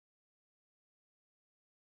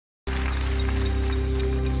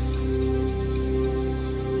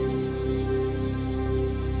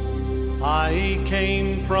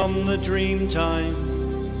came from the dream time,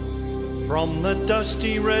 from the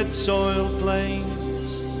dusty red soil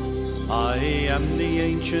plains. I am the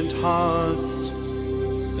ancient heart,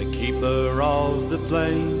 the keeper of the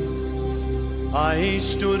flame. I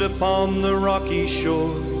stood upon the rocky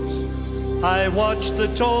shores, I watched the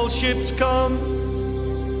tall ships come.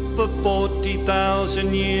 For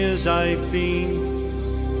 40,000 years I've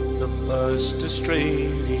been the first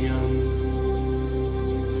Australian.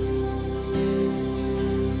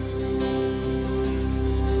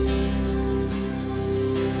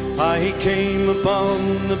 I came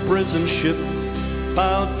upon the prison ship,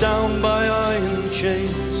 bowed down by iron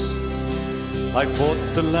chains. I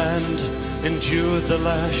fought the land, endured the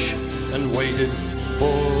lash, and waited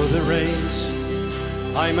for the rains.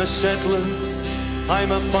 I'm a settler,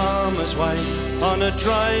 I'm a farmer's wife, on a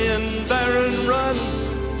dry and barren run.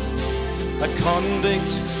 A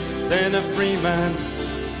convict, then a free man,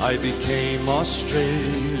 I became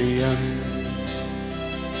Australian.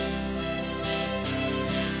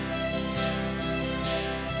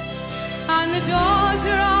 I'm the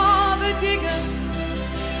daughter of a digger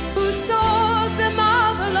who saw the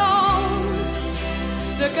mother lost.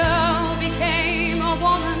 The girl became a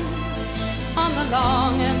woman on the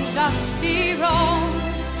long and dusty road.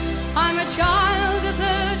 I'm a child of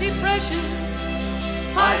the Depression,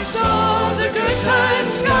 I saw the good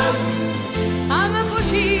times come. I'm a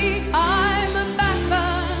bushy, I'm a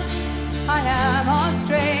battler, I am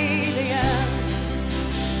Australian.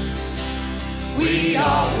 We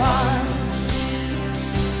are one,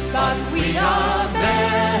 but we are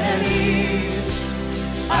many,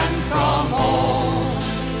 and from all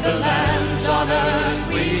the lands on earth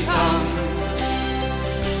we come.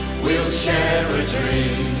 We'll share a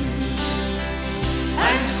dream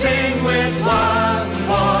and sing with one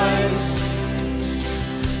voice.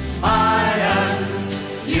 I am,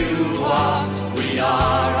 you are, we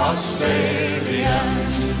are Australian.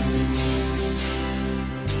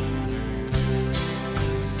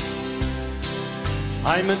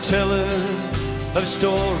 I'm a teller of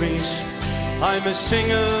stories, I'm a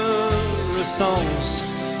singer of songs.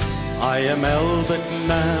 I am Albert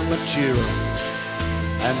and I'm a Jew,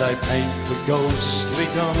 and I paint with ghostly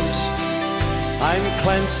gums. I'm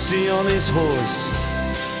Clancy on his horse,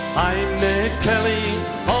 I'm Ned Kelly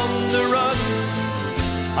on the run.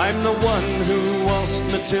 I'm the one who waltzed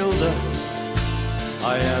Matilda,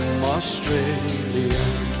 I am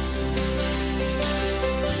Australian.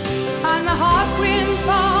 I'm the hot wind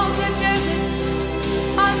from the desert,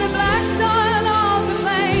 I'm the black soil of the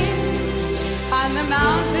plains, I'm the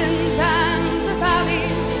mountains and the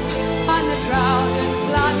valleys, I'm the drought and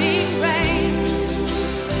flooding rains.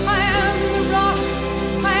 I am the rock,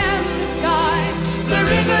 I am the sky, the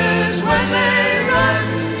rivers when they run,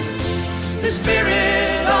 the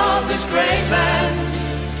spirit of this great land,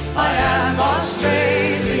 I am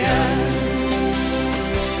Australian.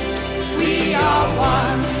 We are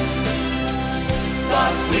one,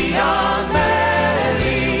 but we are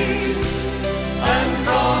many, and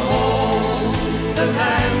from all the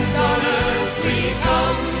lands on earth we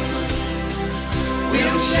come.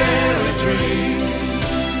 We'll share a dream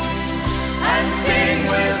and sing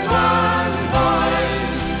with one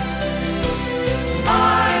voice.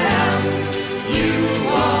 I am, you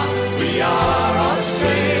are, we are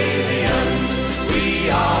Australian. We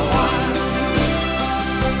are one,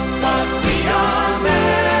 but we are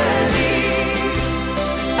many,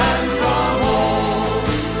 and from all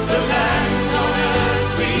the lands on earth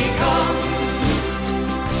we come.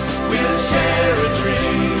 We'll share a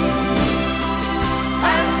dream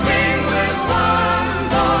and sing with one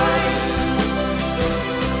voice.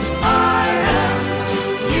 I am,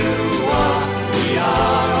 you are, we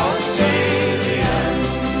are Australian.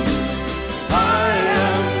 I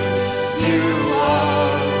am, you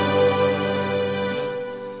are,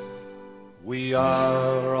 we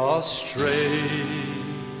are Australian.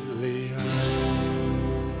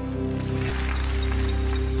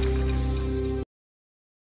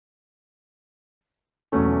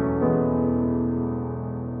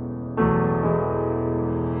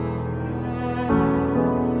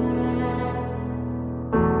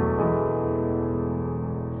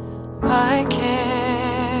 I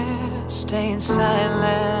can't stay in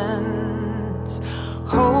silence,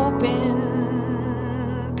 hoping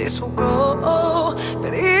this will go,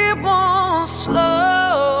 but it won't slow,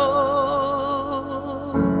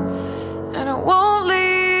 and I won't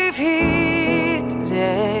leave here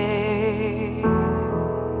today.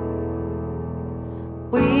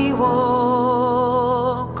 We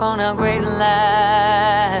walk on our great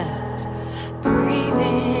land,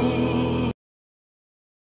 breathing.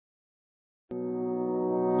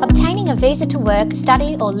 Obtaining a visa to work,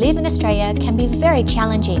 study or live in Australia can be very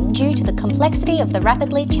challenging due to the complexity of the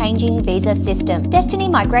rapidly changing visa system. Destiny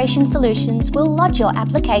Migration Solutions will lodge your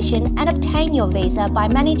application and obtain your visa by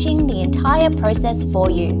managing the entire process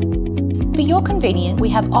for you. For your convenience, we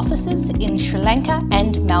have offices in Sri Lanka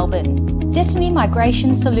and Melbourne. Destiny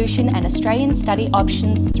Migration Solution and Australian study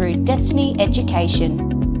options through Destiny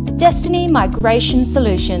Education. Destiny Migration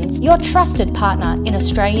Solutions, your trusted partner in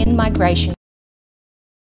Australian migration.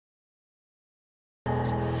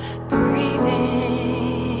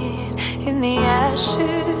 Breathing in the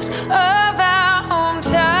ashes of our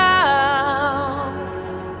hometown,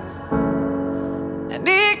 and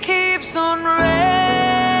it keeps on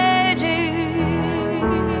raging.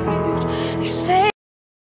 They say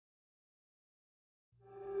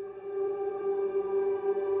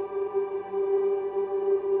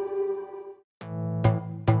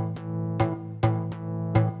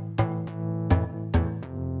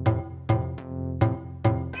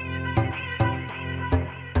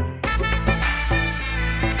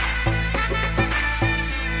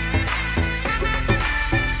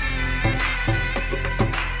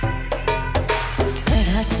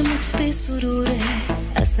मुझ पे सुरूर है,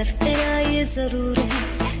 असर तेरा ये जरूर है,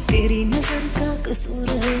 तेरी नजर का कसूर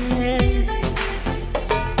है।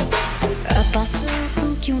 पास तू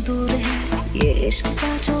क्यों दूर है, ये इश्क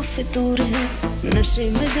का जो फितूर है, नशे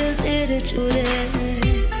में दिल तेरे चूर है।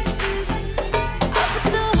 अब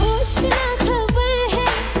तो होश ना खबर है,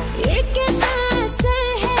 ये कैसा असर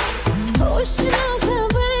है, होश ना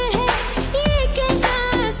खबर है, ये कैसा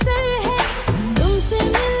असर है, तुमसे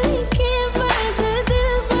मिलने के बाद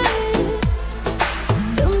दिल भर,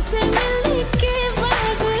 तुमसे मिलने के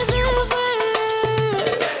बाद दिल भर।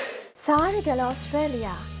 Sarigala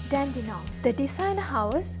Australia, Dandenong, the designer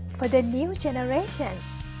house for the new generation.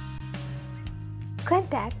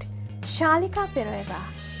 Contact Shalika Perera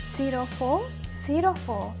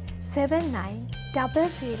 0404 79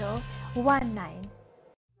 0019.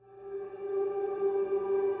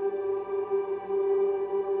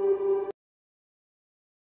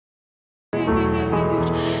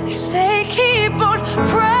 they say keep on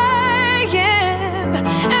praying,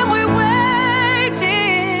 and we're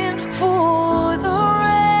waiting for the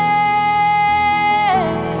rain.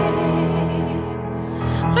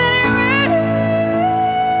 Let it rain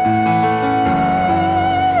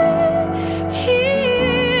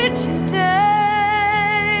here today.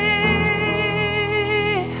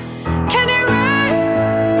 Can it rain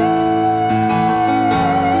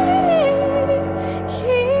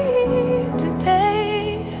here today?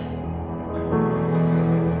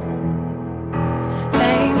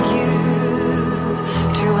 Thank you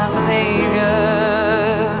to our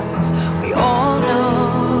saviors. We all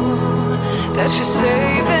know that you're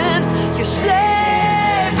saving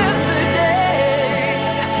the day,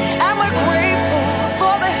 and we're grateful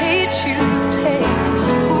for the hate you take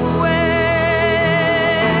away.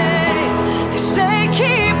 They say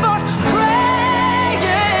keep on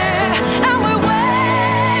praying, and we're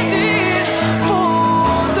waiting for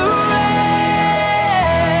the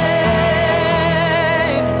rain.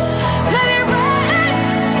 Let it rain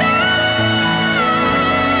now,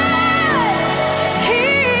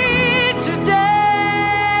 here today.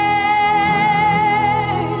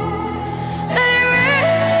 Let it rain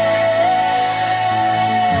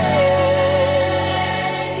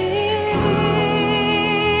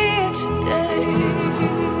here today.